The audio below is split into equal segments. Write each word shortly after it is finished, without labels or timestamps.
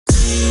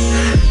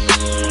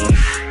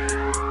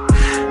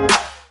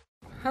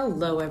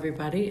Hello,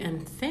 everybody,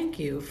 and thank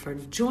you for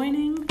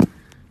joining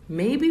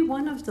maybe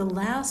one of the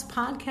last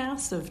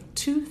podcasts of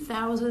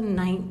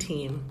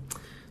 2019.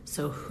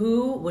 So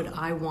who would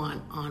I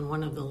want on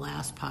one of the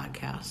last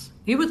podcasts?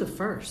 You were the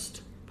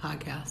first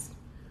podcast.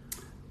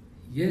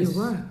 Yes. You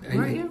were,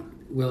 weren't you?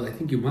 Well, I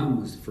think your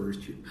mom was first.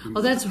 Oh,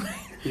 that's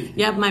right.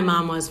 Yep, my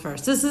mom was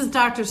first. This is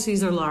Dr.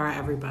 Cesar Lara,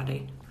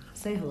 everybody.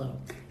 Say hello.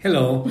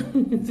 Hello.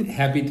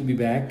 Happy to be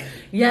back.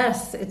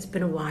 Yes, it's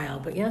been a while,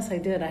 but yes, I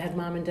did. I had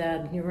mom and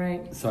dad. You're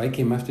right. So I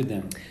came after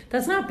them.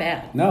 That's not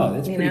bad. No,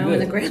 that's pretty good. In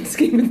the grand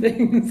scheme of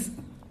things.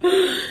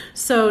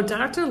 So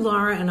Dr.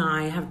 Lara and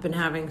I have been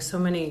having so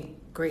many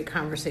great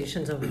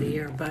conversations over the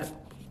year, but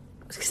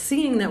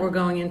seeing that we're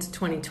going into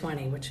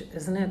 2020, which,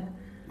 isn't it?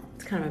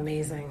 It's kind of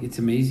amazing. It's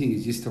amazing.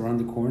 It's just around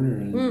the corner,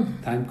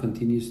 and time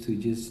continues to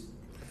just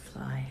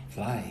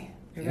fly.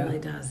 It really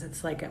does.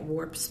 It's like at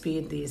warp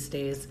speed these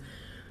days.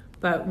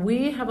 But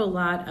we have a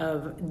lot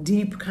of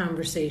deep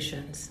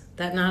conversations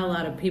that not a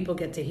lot of people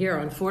get to hear,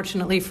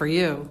 unfortunately for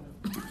you.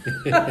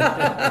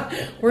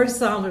 We're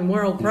solving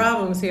world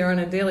problems here on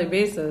a daily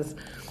basis.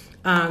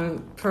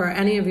 For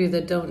any of you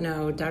that don't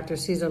know, Dr.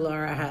 Cesar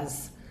Lara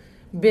has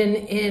been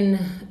in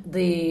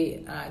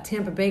the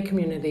Tampa Bay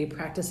community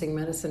practicing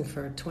medicine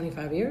for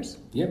 25 years.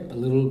 Yep,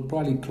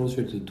 probably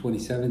closer to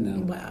 27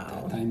 now.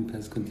 Wow. Time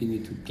has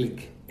continued to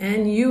click.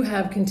 And you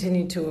have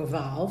continued to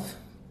evolve.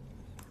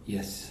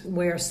 Yes.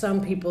 Where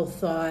some people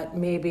thought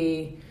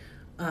maybe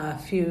a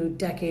few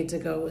decades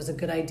ago it was a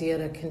good idea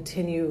to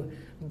continue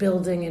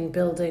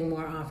building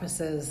more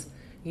offices,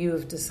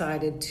 you've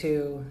decided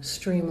to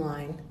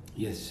streamline.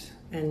 Yes.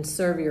 And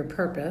serve your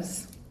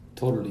purpose.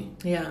 Totally.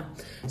 Yeah.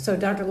 So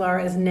Dr.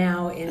 Lara is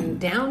now in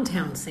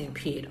downtown St.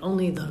 Pete,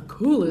 only the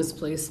coolest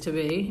place to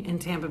be in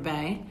Tampa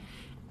Bay,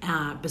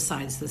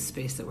 besides the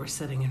space that we're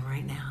sitting in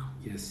right now.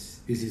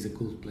 Yes, this is a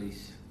cool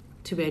place.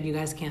 Too bad you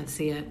guys can't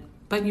see it.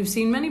 But you've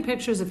seen many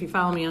pictures if you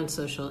follow me on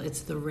social.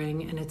 It's the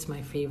Ring, and it's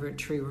my favorite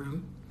tree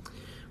room.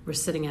 We're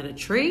sitting at a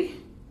tree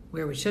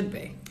where we should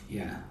be.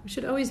 Yeah. We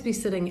should always be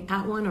sitting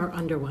at one or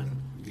under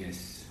one.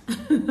 Yes.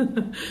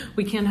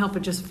 We can't help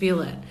but just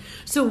feel it.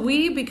 So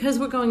because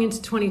we're going into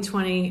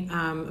 2020,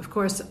 of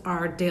course,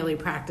 our daily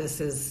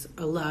practice is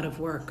a lot of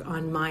work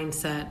on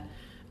mindset.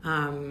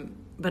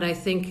 But I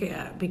think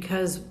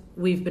because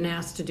we've been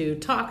asked to do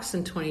talks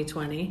in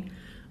 2020,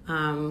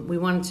 we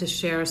wanted to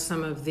share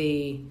some of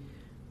the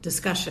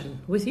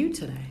discussion with you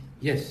today.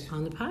 Yes.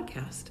 On the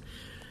podcast.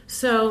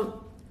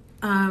 So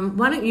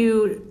why don't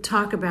you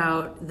talk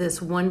about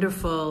this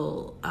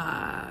wonderful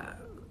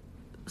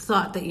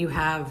thought that you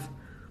have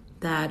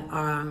that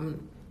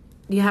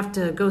you have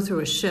to go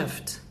through a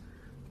shift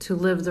to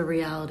live the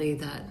reality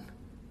that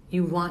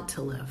you want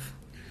to live.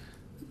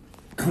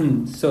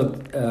 So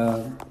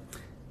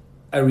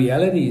a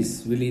reality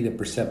is really the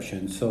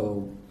perception.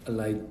 So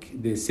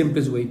like the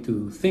simplest way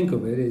to think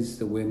of it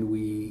is when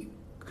we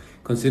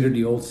consider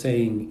the old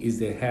saying, is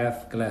the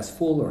half glass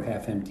full or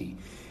half empty?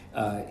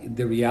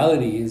 The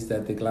reality is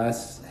that the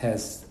glass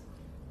has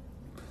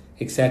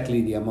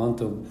exactly the amount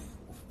of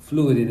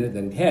fluid in it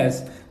that it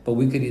has, but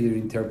we could either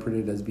interpret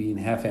it as being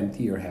half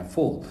empty or half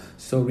full.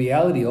 So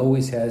reality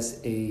always has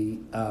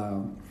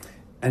an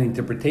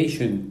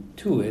interpretation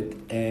to it,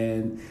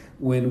 and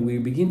when we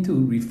begin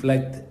to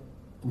reflect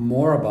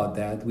more about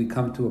that, we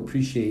come to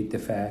appreciate the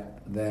fact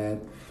that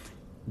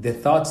the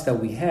thoughts that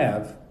we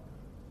have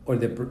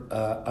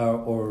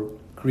or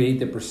create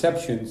the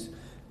perceptions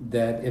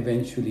that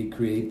eventually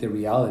create the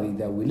reality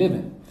that we live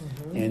in.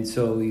 Mm-hmm. And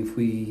so if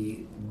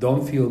we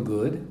don't feel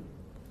good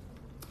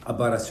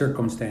about a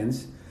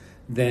circumstance,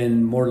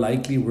 then more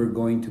likely we're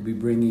going to be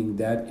bringing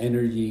that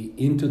energy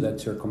into that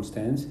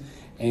circumstance,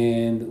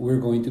 and we're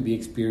going to be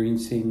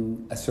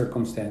experiencing a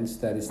circumstance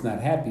that is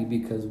not happy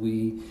because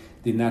we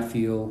did not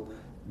feel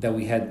that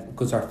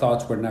because our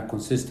thoughts were not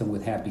consistent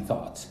with happy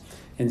thoughts.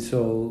 And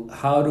so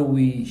how do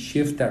we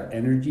shift our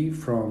energy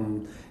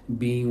from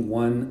being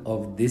one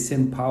of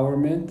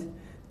disempowerment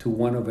to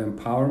one of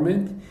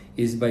empowerment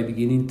is by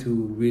beginning to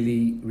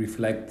really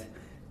reflect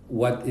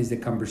what is the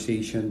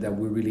conversation that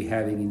we're really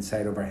having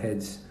inside of our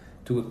heads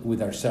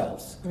with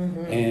ourselves.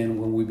 Mm-hmm.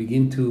 And when we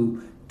begin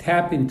to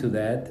tap into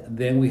that,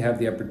 then we have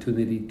the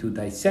opportunity to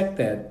dissect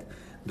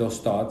those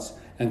thoughts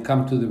and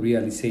come to the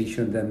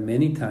realization that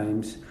many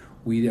times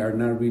we are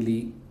not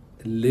really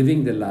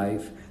living the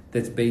life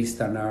that's based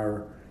on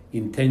our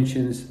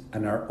intentions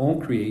and our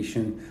own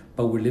creation,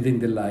 but we're living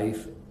the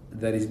life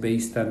that is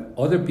based on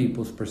other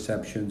people's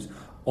perceptions,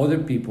 other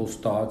people's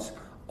thoughts,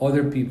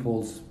 other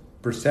people's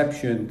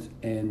perceptions,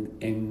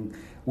 and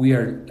we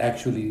are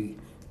actually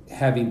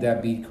having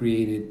that be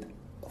created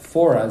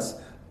for us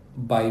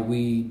by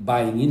we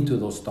buying into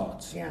those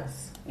thoughts.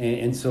 Yes.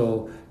 And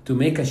so to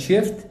make a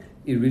shift,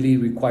 it really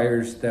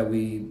requires that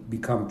we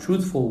become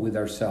truthful with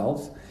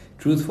ourselves,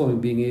 truthful in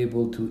being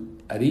able to,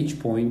 at each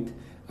point,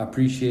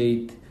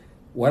 appreciate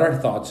what our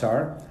thoughts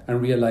are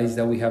and realize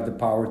that we have the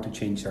power to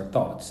change our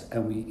thoughts.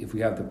 And if we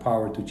have the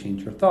power to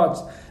change our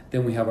thoughts,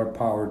 then we have our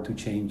power to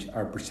change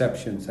our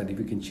perceptions. And if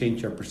we can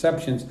change our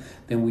perceptions,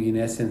 then we, in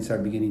essence, are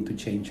beginning to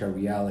change our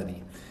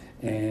reality.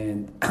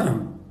 And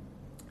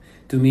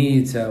to me,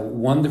 it's a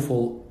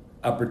wonderful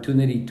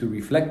opportunity to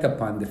reflect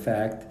upon the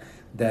fact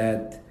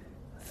that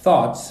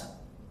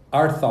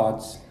our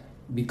thoughts,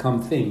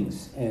 become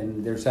things.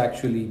 And there's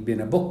actually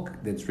been a book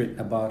that's written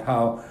about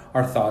how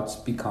our thoughts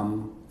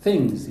become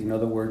things. In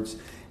other words,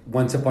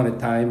 once upon a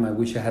time, I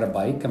wish I had a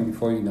bike, and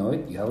before you know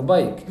it, you have a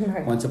bike.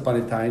 Right. Once upon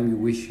a time, you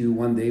wish you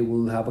one day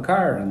will have a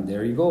car, and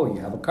there you go,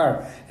 you have a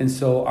car. And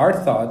so our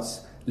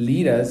thoughts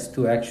lead us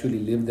to actually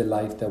live the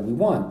life that we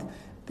want.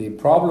 The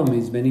problem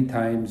is many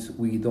times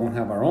we don't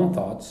have our own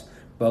thoughts,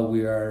 but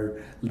we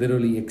are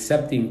literally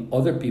accepting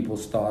other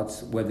people's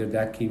thoughts, whether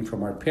that came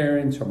from our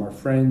parents, from our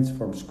friends,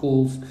 from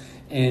schools.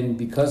 And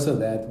because of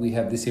that, we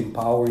have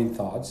disempowering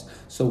thoughts.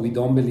 So we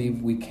don't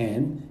believe we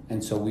can,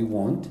 and so we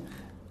won't.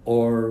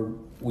 Or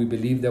we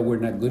believe that we're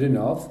not good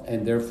enough,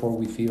 and therefore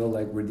we feel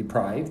like we're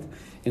deprived.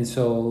 And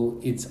so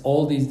it's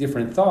all these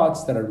different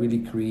thoughts that are really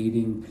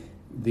creating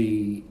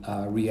the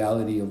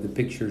reality of the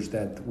pictures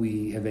that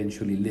we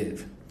eventually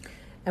live.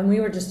 And we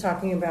were just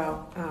talking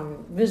about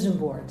vision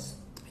boards.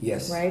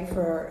 Yes. Right,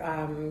 for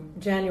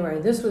January.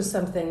 This was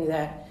something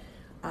that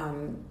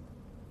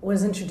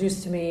was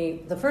introduced to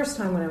me the first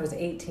time when I was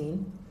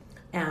 18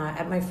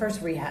 at my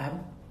first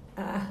rehab.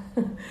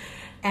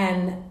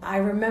 And I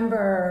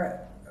remember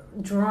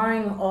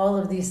drawing all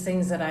of these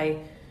things that I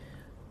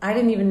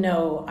didn't even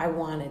know I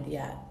wanted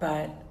yet,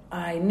 but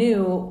I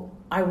knew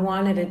I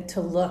wanted it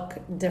to look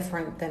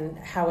different than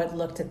how it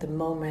looked at the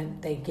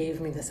moment they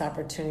gave me this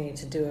opportunity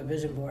to do a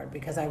vision board,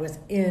 because I was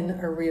in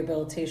a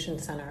rehabilitation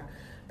center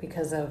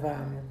because of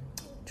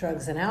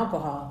drugs and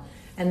alcohol.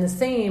 And the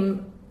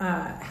same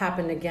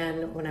happened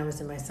again when I was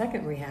in my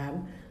second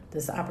rehab.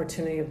 This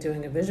opportunity of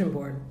doing a vision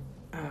board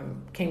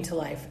came to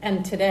life.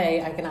 And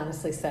today, I can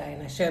honestly say,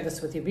 and I shared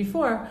this with you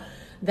before,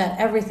 that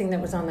everything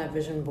that was on that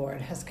vision board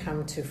has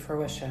come to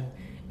fruition.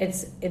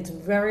 It's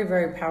very,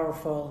 very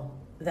powerful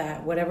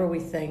that whatever we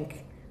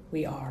think,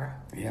 we are.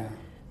 Yeah.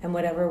 And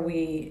whatever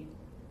we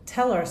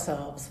tell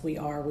ourselves we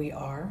are, we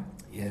are.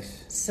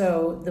 Yes.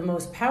 So the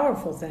most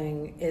powerful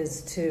thing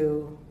is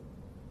to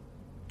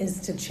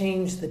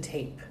change the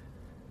tape,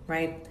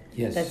 right?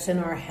 Yes. That's in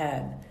our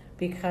head,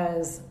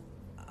 because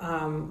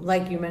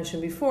like you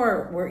mentioned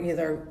before, we're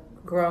either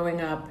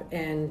growing up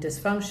in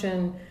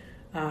dysfunction,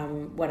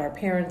 what our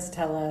parents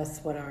tell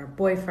us, what our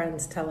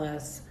boyfriends tell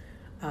us,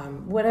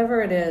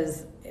 whatever it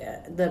is,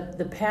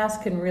 the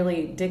past can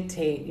really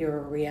dictate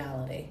your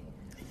reality,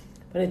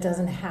 but it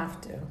doesn't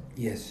have to.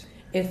 Yes.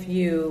 If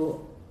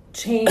you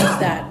change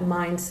that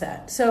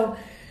mindset. So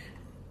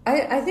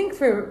I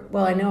think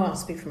I know I'll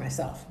speak for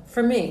myself.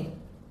 For me,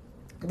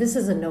 this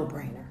is a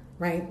no-brainer,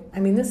 right? I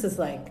mean, this is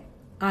like,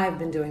 I've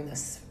been doing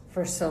this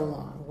for so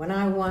long. When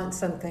I want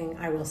something,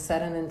 I will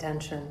set an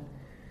intention.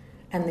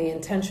 And the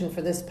intention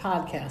for this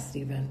podcast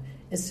even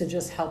is to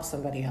just help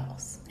somebody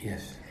else.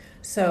 Yes.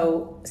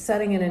 So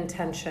setting an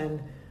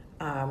intention,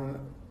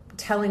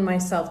 telling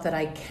myself that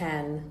I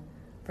can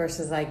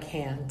versus I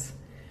can't,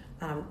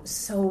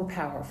 so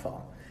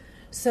powerful.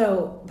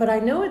 So, but I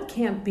know it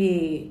can't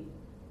be,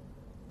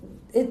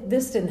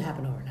 this didn't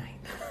happen overnight.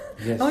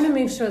 Yes. I want to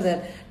make sure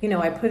that,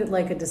 I put it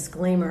like a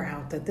disclaimer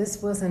out, that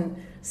this wasn't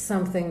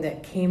something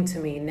that came to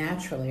me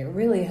naturally. It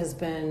really has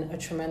been a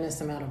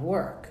tremendous amount of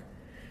work.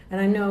 And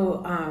I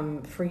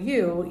know for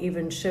you,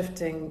 even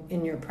shifting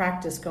in your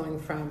practice, going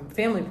from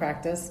family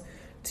practice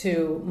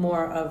to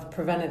more of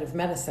preventative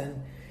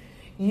medicine,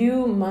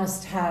 you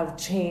must have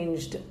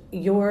changed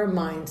your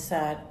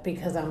mindset,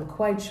 because I'm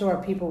quite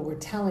sure people were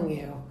telling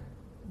you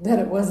that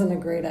it wasn't a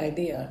great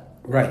idea.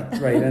 Right.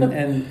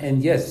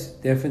 and yes,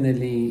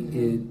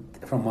 definitely,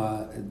 from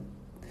a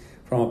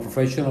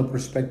professional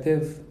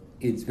perspective,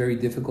 it's very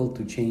difficult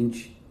to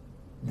change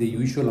the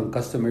usual and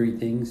customary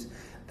things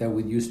that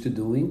we're used to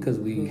doing, because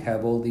we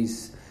have all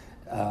these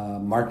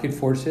market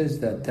forces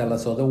that tell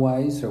us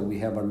otherwise, or we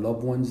have our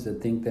loved ones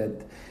that think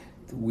that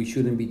we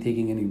shouldn't be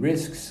taking any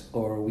risks,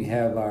 or we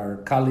have our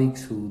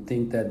colleagues who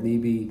think that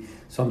maybe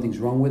something's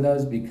wrong with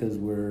us because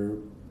we're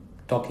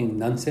talking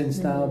nonsense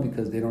now,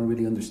 because they don't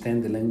really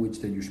understand the language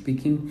that you're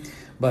speaking.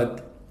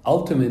 But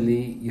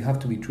ultimately, you have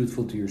to be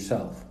truthful to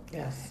yourself.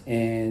 Yes.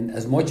 And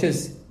as much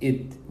as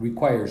it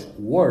requires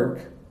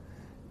work,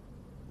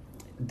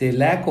 the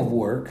lack of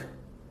work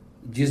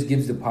just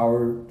gives the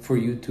power for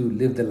you to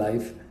live the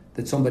life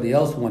that somebody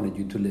else wanted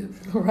you to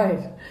live.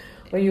 Right.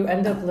 Well, you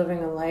end up living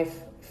a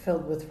life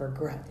filled with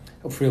regret.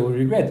 Filled with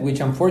regret,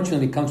 which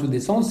unfortunately comes with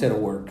its own set of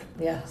work.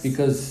 Yes.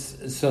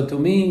 Because, so to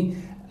me,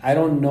 I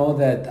don't know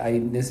that I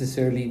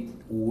necessarily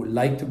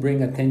like to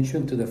bring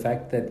attention to the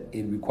fact that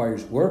it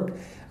requires work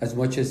as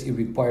much as it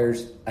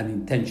requires an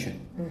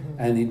intention.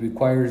 And it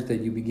requires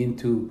that you begin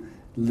to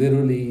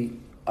literally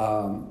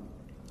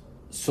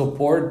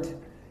support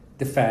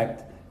the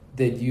fact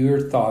that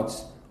your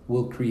thoughts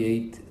will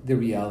create the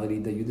reality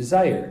that you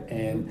desire.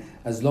 And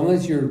as long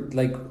as you're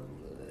like,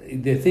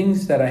 the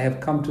things that I have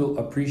come to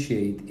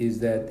appreciate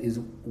is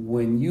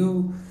when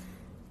you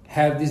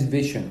have this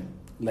vision,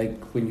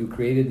 like when you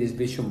created this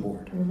vision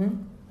board,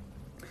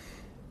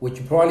 what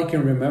you probably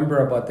can remember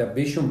about that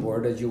vision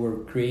board as you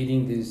were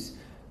creating these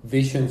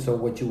visions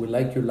of what you would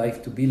like your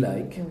life to be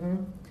like,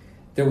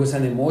 there was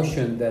an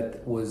emotion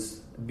that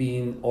was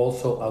being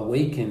also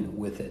awakened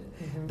with it.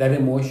 That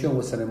emotion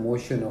was an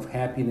emotion of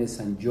happiness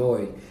and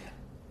joy,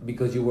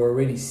 because you were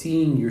already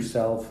seeing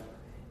yourself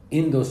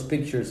in those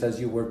pictures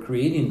as you were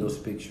creating those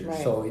pictures.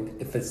 Right. So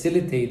it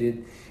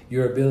facilitated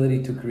your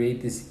ability to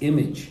create this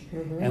image.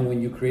 And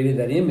when you created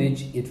that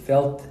image, it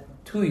felt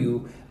to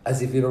you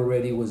as if it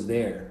already was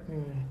there.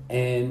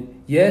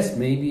 And yes,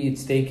 maybe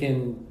it's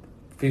taken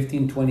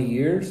 15, 20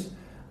 years,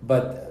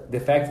 but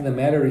the fact of the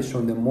matter is,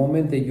 from the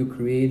moment that you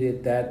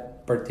created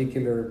that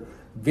particular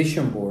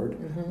vision board,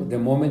 the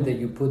moment that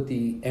you put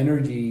the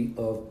energy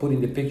of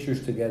putting the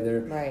pictures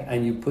together,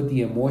 and you put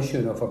the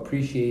emotion of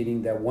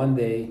appreciating that one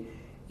day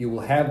you will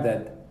have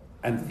that,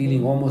 and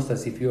feeling almost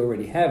as if you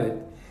already have it,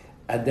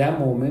 at that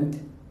moment,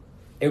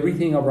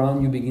 everything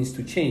around you begins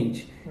to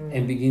change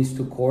and begins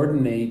to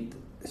coordinate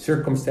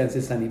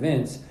circumstances and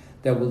events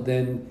that will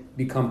then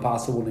become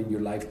possible in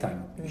your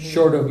lifetime.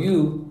 Short of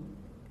you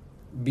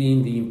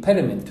being the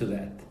impediment to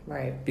that.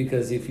 Right.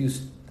 Because if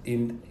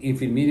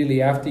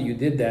immediately after you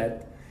did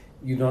that,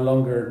 you no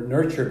longer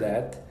nurture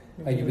that,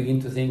 and you begin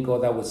to think, oh,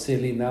 that was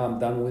silly, now I'm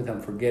done with,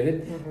 and forget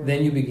it,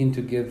 then you begin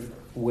to give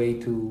way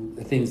to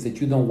the things that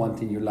you don't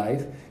want in your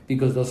life,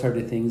 because those are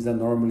the things that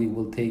normally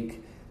will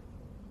take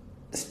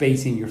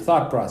space in your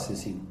thought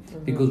processing.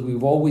 Because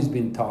we've always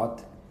been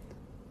taught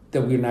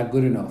that we're not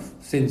good enough.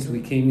 Since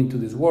we came into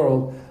this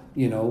world,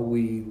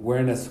 we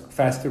weren't as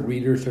fast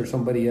readers as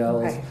somebody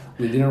else. Right.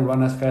 We didn't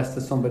run as fast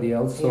as somebody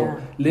else. So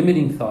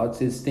limiting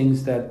thoughts is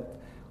things that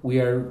we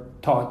are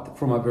taught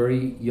from a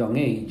very young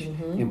age.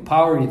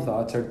 Empowering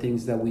thoughts are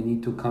things that we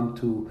need to come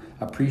to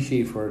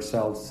appreciate for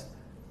ourselves,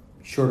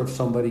 short of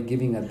somebody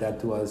giving that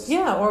to us.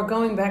 Yeah, or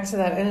going back to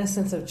that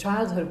innocence of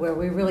childhood where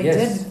we really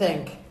did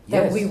think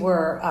that we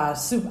were I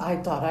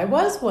thought I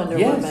was Wonder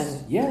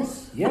Woman.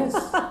 Yes.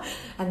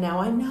 And now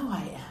I know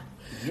I am.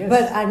 Yes.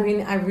 But I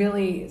mean, I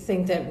really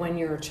think that when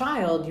you're a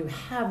child, you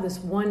have this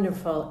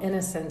wonderful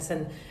innocence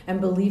and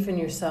belief in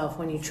yourself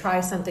when you try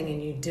something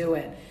and you do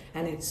it.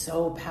 And it's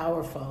so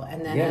powerful.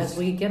 And then as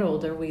we get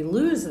older, we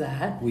lose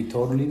that. We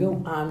totally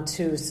do.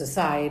 To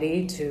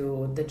society,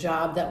 to the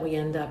job that we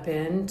end up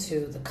in,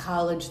 to the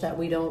college that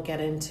we don't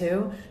get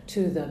into,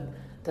 to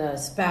the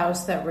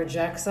spouse that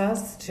rejects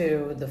us,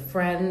 to the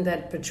friend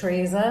that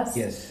betrays us,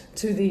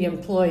 to the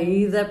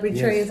employee that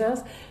betrays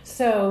us.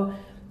 So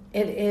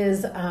it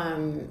is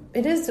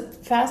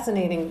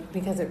fascinating,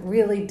 because it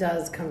really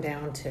does come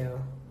down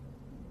to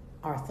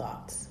our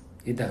thoughts.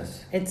 It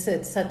does. It's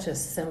such a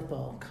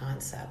simple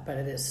concept, but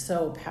it is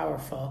so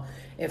powerful.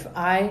 If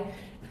I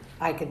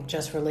could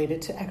just relate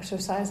it to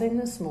exercising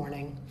this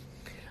morning.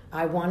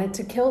 I wanted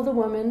to kill the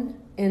woman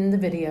in the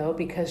video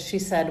because she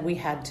said we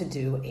had to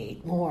do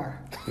 8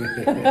 more.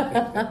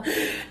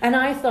 And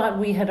I thought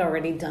we had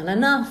already done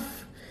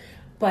enough.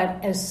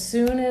 But as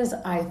soon as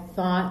I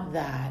thought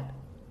that,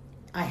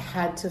 I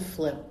had to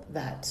flip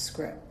that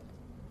script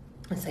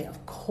and say,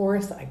 of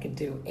course I could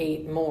do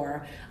 8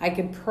 more. I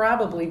could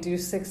probably do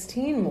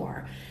 16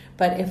 more.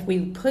 But if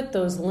we put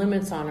those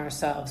limits on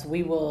ourselves,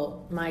 we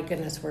will, my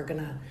goodness, we're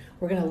gonna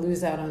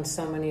lose out on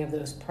so many of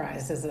those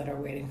prizes that are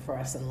waiting for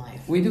us in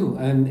life. We do,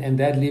 and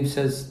that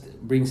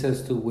brings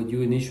us to what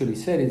you initially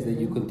said, is that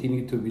you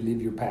continue to relive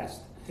your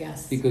past.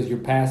 Yes. Because your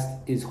past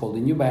is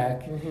holding you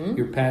back,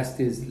 your past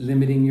is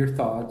limiting your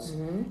thoughts,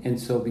 and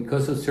so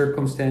because of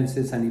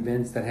circumstances and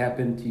events that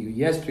happened to you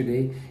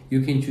yesterday,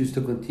 you can choose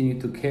to continue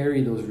to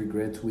carry those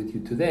regrets with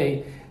you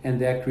today,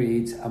 and that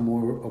creates a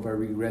more of a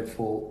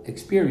regretful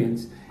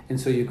experience, and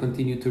so you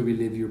continue to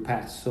relive your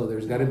past. So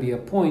there's got to be a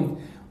point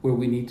where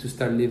we need to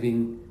start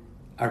living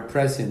our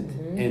present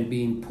and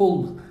being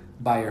pulled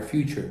by our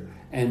future,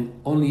 and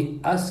only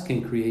us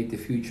can create the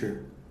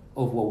future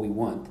of what we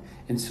want.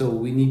 And so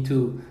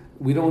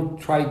we don't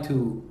try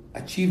to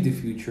achieve the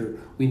future,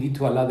 we need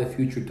to allow the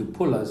future to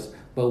pull us,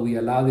 but we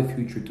allow the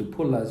future to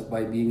pull us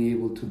by being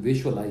able to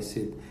visualize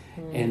it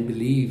and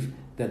believe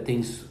that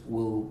things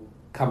will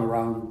come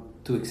around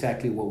to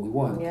exactly what we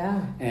want.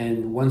 Yeah.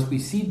 And once we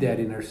see that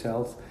in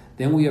ourselves,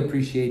 then we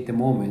appreciate the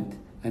moment.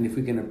 And if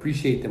we can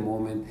appreciate the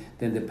moment,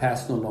 then the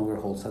past no longer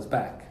holds us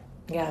back.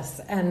 Yes.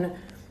 And,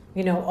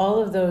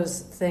 all of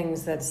those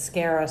things that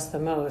scare us the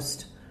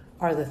most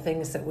are the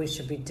things that we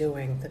should be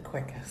doing the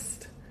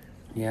quickest.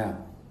 Yeah.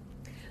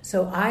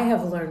 So I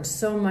have learned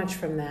so much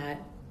from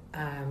that.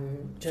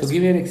 So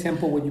give me an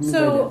example what you mean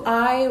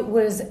by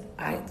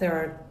that. There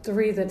are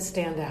 3 that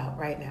stand out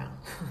right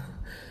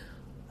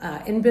now.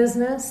 In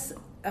business,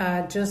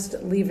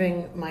 just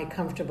leaving my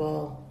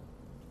comfortable,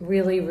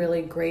 really,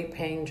 really great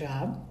paying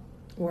job,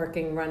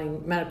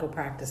 running medical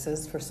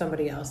practices for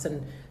somebody else,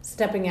 and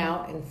stepping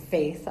out in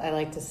faith, I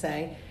like to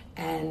say,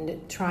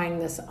 and trying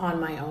this on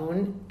my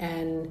own.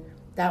 And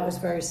that was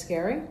very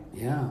scary.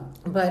 Yeah.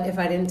 But if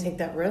I didn't take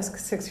that risk,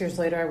 6 years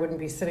later, I wouldn't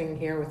be sitting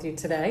here with you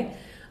today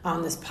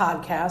on this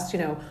podcast.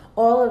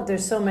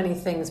 There's so many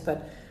things,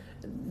 but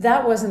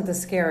that wasn't the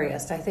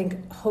scariest. I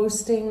think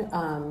hosting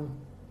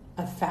a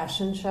a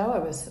fashion show. I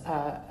was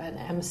an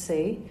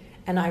MC,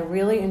 and I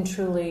really and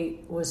truly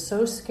was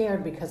so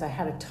scared because I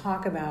had to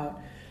talk about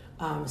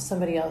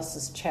somebody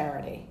else's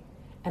charity,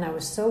 and I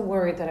was so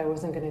worried that I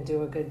wasn't going to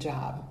do a good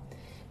job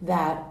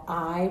that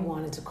I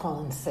wanted to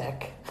call in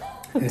sick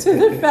to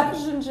the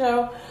fashion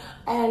show,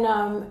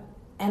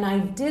 and I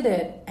did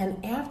it.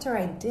 And after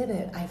I did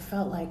it, I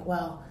felt like,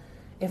 well,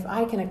 if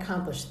I can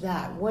accomplish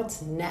that,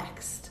 what's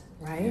next,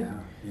 right?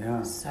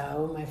 Yeah.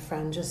 So my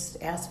friend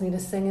just asked me to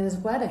sing at his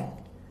wedding,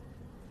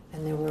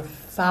 and there were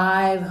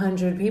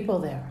 500 people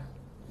there.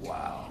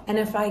 Wow. And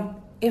if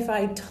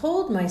I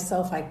told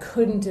myself I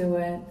couldn't do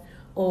it,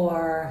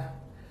 or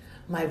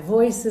my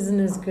voice isn't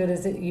as good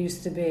as it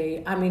used to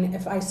be, I mean,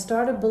 if I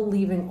started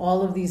believing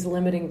all of these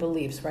limiting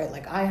beliefs, right?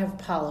 Like, I have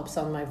polyps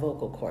on my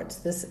vocal cords.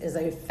 This is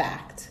a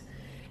fact.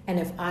 And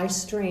if I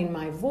strain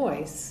my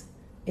voice,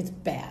 it's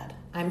bad.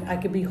 I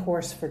could be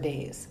hoarse for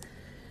days.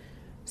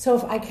 So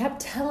if I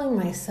kept telling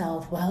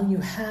myself, well, you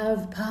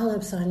have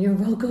polyps on your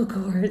vocal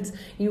cords,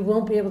 you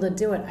won't be able to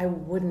do it, I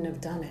wouldn't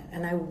have done it.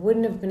 And I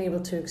wouldn't have been able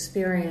to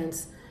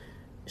experience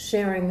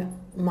sharing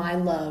my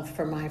love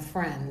for my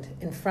friend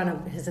in front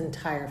of his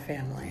entire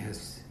family.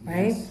 Yes.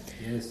 Right?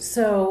 Yes.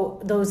 So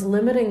those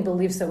limiting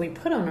beliefs that we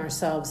put on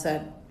ourselves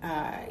that,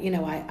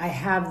 I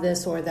have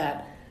this or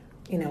that,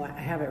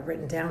 I have it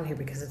written down here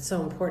because it's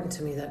so important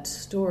to me, that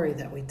story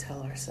that we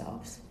tell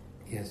ourselves.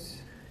 Yes.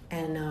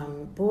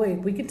 And boy,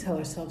 we could tell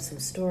ourselves some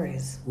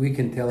stories. We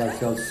can tell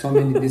ourselves so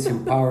many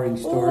disempowering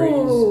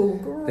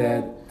stories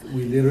that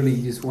we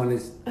literally just want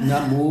to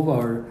not move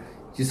or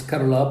just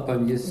cuddle up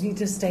and just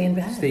stay in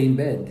bed. Stay in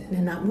bed.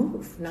 And not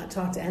move, not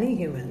talk to any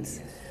humans.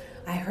 Yes.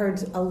 I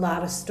heard a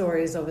lot of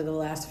stories over the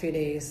last few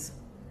days.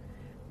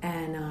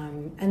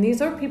 And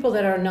these are people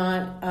that are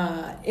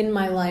not in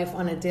my life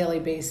on a daily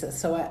basis.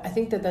 So I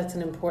think that that's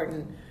an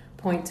important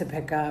point to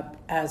pick up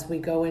as we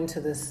go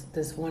into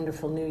this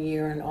wonderful new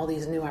year and all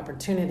these new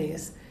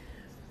opportunities.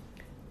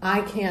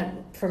 I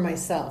can't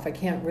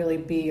really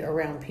be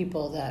around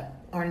people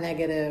that are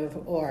negative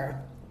or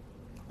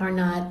are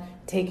not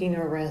taking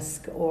a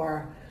risk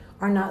or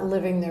are not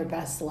living their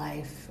best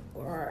life,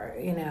 or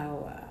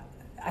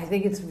I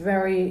think it's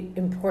very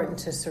important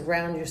to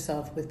surround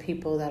yourself with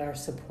people that are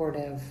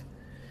supportive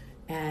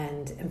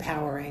and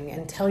empowering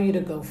and tell you to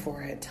go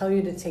for it, tell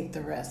you to take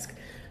the risk.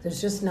 There's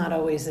just not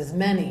always as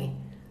many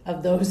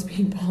of those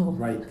people.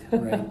 Right.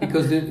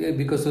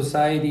 Because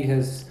society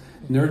has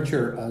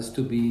nurtured us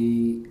to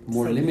be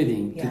more safe.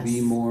 Limiting, Yes. to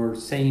be more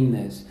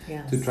sameness,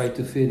 Yes. to try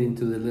to fit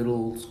into the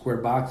little square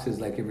boxes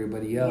like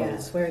everybody else.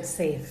 Yes, where it's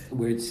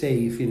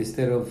safe.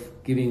 Instead of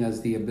giving us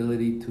the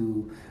ability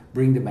to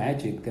bring the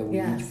magic that we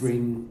Yes. each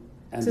bring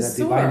and To that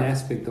soar. divine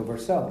aspect of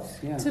ourselves.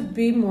 Yeah. To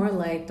be more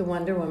like the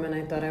Wonder Woman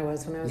I thought I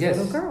was when I was Yes.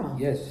 a little girl.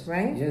 Yes.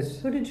 Right? Yes.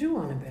 Who did you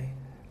want to be?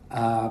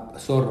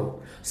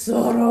 Zorro.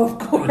 Zorro, of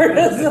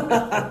course.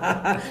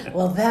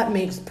 Well, that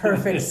makes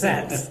perfect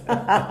sense.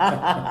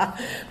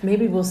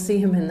 Maybe we'll see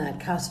him in that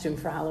costume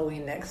for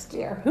Halloween next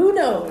year. Who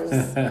knows?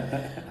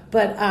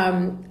 But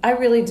I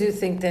really do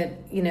think that,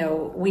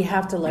 we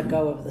have to let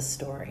go of the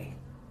story.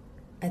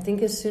 I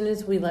think as soon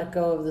as we let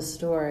go of the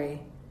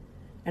story,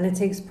 and it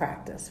takes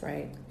practice,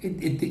 right?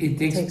 It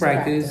takes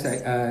practice.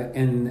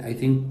 And I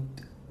think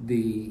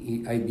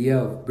the idea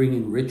of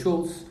bringing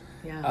rituals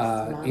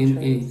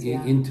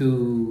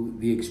into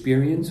the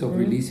experience of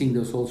releasing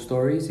those old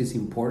stories is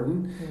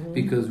important,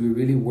 because we're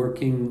really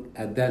working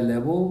at that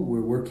level.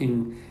 We're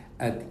working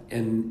at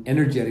an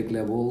energetic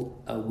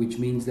level, which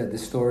means that the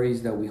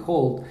stories that we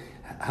hold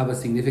have a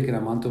significant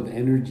amount of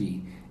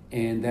energy,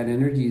 and that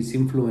energy is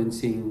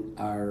influencing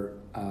our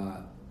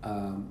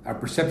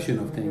perception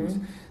of things.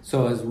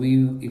 So if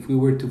we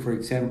were to, for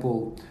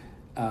example,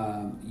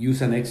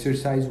 use an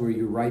exercise where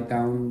you write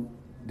down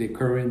the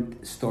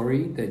current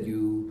story that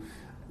you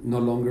no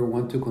longer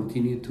want to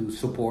continue to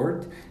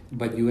support,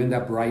 but you end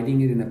up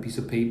writing it in a piece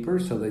of paper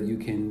so that you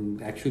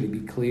can actually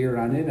be clear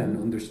on it and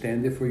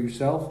understand it for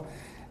yourself.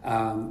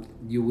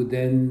 You would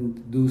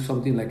then do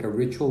something like a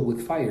ritual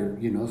with fire,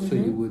 so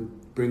you would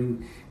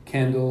bring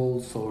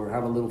candles or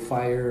have a little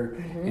fire,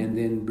 and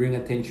then bring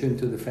attention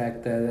to the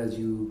fact that as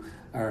you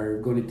are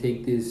going to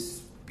take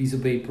this piece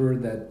of paper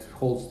that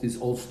holds this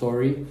old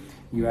story,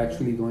 you're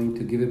actually going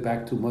to give it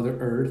back to Mother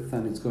Earth,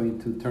 and it's going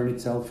to turn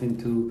itself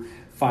into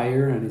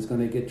fire, and it's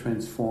going to get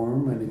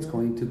transformed, and it's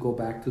going to go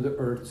back to the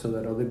earth so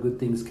that other good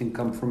things can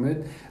come from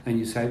it. And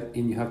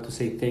you have to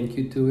say thank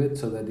you to it,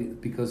 so that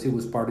because it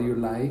was part of your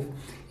life,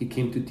 it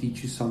came to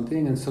teach you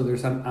something. And so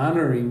there's an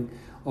honoring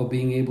of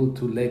being able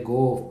to let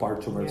go of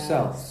parts of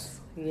ourselves.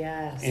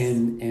 Yes.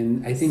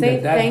 And I think say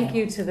that thank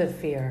you to the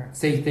fear.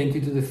 Say thank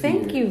you to the fear.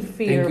 Thank you,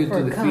 fear, thank you for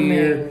to the coming.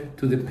 fear,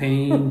 to the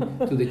pain,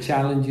 to the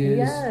challenges,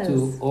 Yes.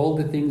 to all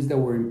the things that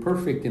were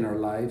imperfect in our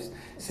lives.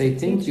 Say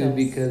thank you,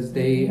 because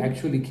they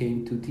actually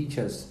came to teach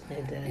us.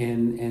 They did.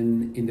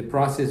 And in the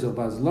process of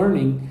us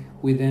learning,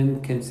 we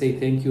then can say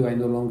thank you. I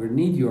no longer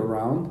need you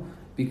around,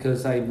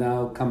 because I've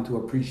now come to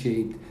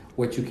appreciate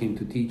what you came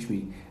to teach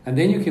me. And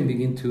then you can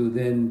begin to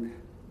then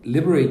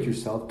liberate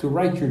yourself to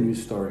write your new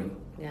story.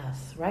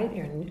 Yes,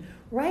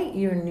 Write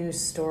your new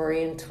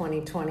story in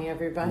 2020,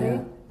 everybody.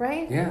 Yeah.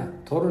 Right? Yeah,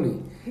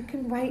 totally. You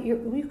can write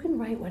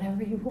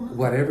whatever you want.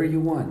 Whatever you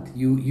want.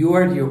 You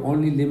are your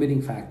only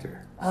limiting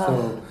factor.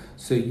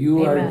 So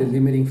you Amen. are the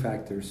limiting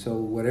factor. So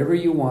whatever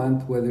you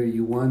want, whether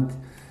you want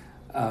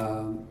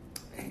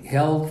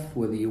health,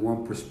 whether you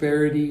want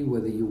prosperity,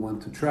 whether you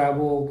want to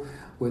travel,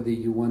 whether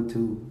you want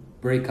to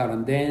break out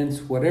and dance,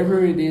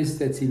 whatever it is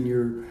that's in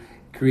your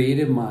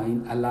creative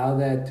mind, allow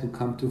that to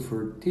come to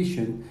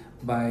fruition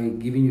by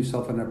giving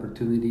yourself an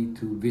opportunity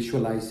to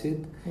visualize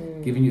it,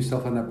 giving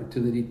yourself an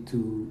opportunity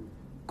to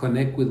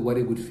connect with what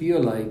it would feel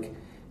like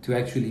to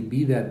actually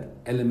be that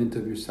element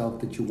of yourself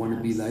that you want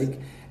to be like.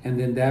 And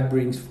then that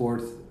brings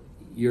forth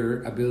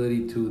your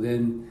ability to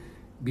then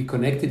be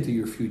connected to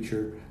your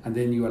future, and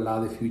then you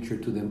allow the future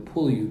to then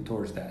pull you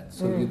towards that.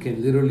 So you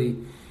can literally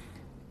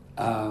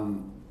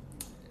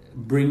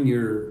bring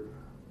your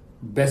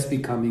best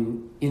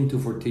becoming into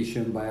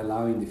fruition by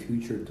allowing the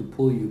future to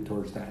pull you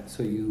towards that.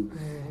 So you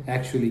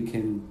actually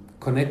can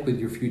connect with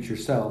your future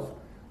self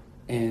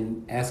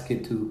and ask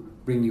it to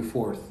bring you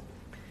forth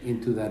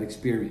into that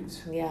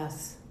experience.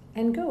 Yes.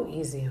 And go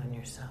easy on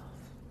yourself,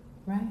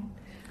 right?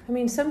 I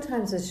mean,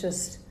 sometimes it's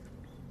just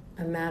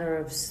a matter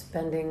of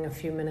spending a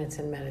few minutes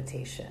in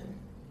meditation.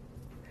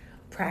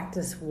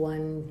 Practice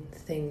one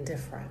thing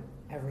different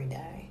every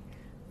day,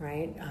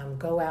 right?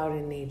 Go out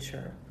in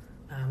nature.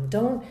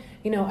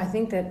 I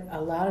think that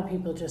a lot of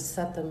people just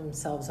set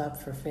themselves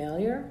up for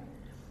failure,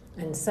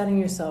 and setting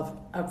yourself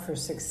up for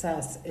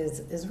success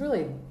is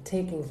really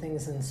taking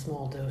things in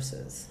small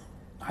doses.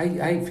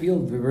 I feel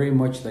very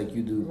much like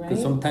you do,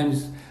 because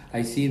sometimes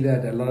I see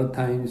that a lot of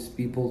times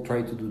people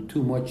try to do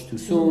too much too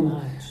soon.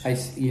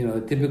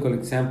 A typical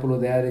example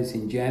of that is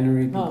in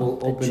January, people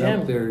open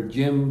up their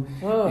gym,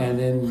 and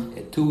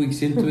then 2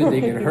 weeks into it, they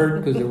get hurt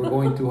because they were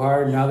going too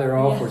hard. Now they're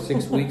off for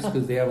 6 weeks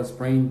because they have a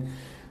sprain.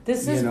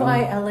 This is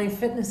why LA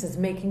Fitness is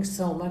making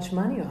so much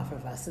money off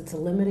of us. It's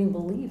limiting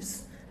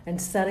beliefs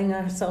and setting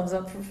ourselves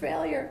up for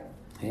failure.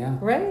 Yeah.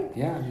 Right?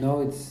 Yeah.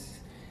 No, it's...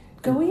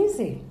 Go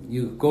easy.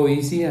 You go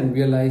easy and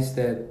realize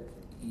that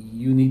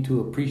you need to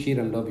appreciate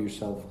and love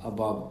yourself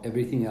above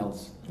everything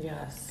else.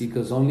 Yes.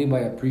 Because only by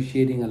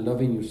appreciating and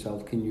loving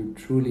yourself can you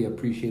truly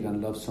appreciate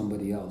and love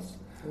somebody else.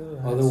 Ooh,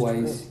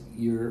 otherwise,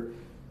 you're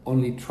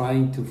only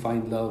trying to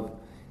find love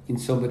in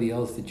somebody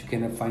else that you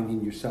cannot find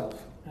in yourself.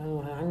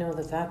 Oh, I know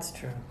that that's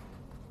true.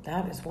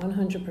 That is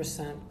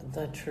 100%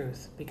 the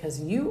truth,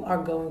 because you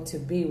are going to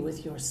be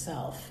with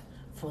yourself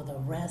for the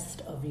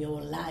rest of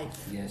your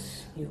life.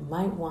 Yes. You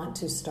might want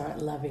to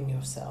start loving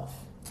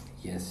yourself.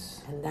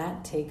 Yes. And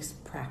that takes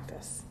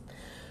practice.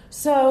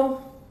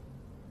 So,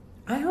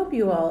 I hope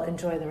you all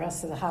enjoy the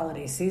rest of the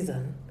holiday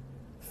season.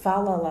 Fa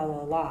la la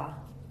la la,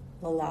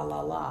 la la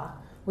la la.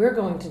 We're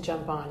going to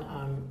jump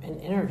on an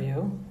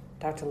interview.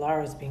 Dr.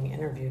 Lara is being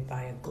interviewed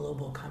by a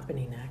global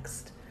company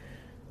next.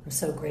 I'm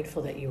so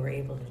grateful that you were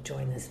able to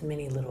join this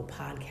mini little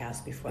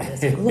podcast before this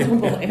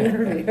global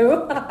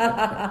interview.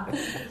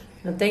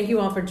 And thank you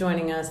all for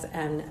joining us,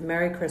 and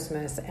Merry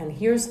Christmas. And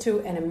here's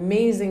to an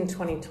amazing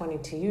 2020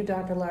 to you,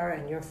 Dr. Lara,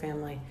 and your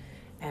family,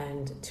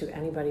 and to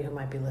anybody who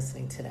might be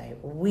listening today.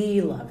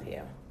 We love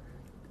you.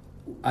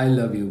 I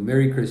love you.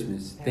 Merry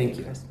Christmas. Thank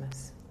you. Merry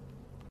Christmas.